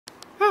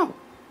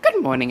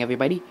Good morning,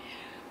 everybody.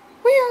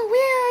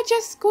 We're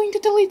just going to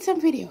delete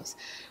some videos.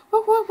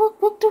 We're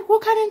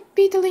gonna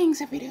be deleting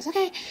some videos,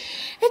 okay?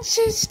 It's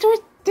really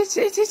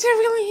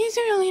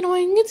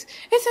annoying. It's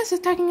just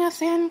attacking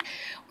us, and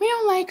we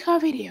don't like our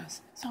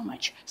videos so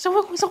much. So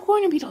we're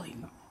going to be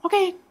deleting them,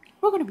 okay?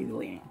 We're going to be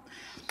deleting them.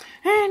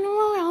 And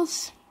what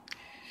else?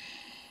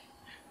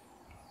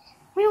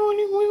 We're going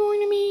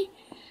to be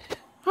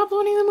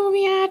uploading the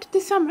movie in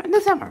the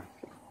summer.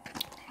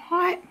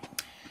 Alright?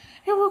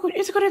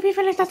 It's going to be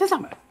finished at the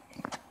summer.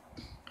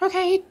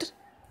 Okay? You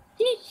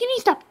need to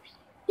stop.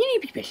 You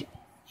need to be patient.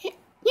 You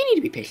need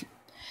to be patient.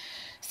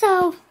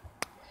 So,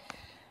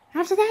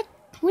 after that,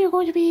 we are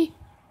going to be...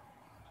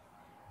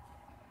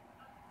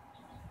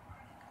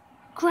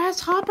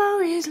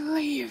 Grasshopper is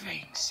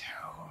leaving soon.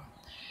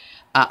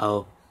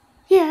 Uh-oh.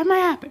 Yeah, it might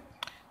happen.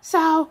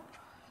 So,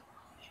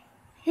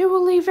 he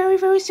will leave very,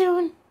 very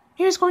soon.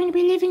 He's going to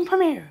be leaving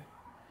Premiere.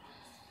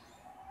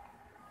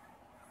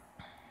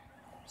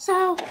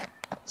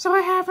 So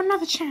I have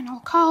another channel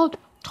called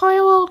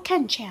Toy World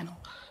Ken Channel.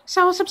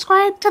 So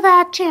subscribe to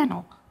that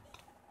channel.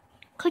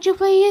 Could you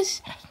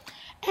please?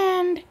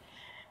 And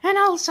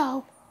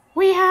also,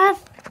 we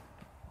have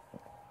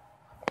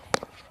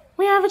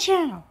a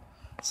channel.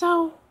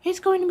 So it's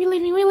going to be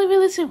leaving really,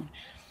 really soon.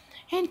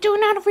 And do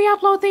not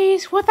re-upload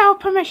these without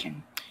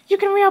permission. You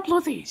can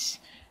re-upload these.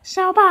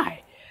 So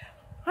bye.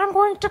 I'm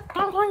going to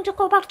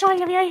go back to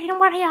Olivia and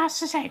what he has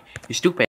to say. You're stupid.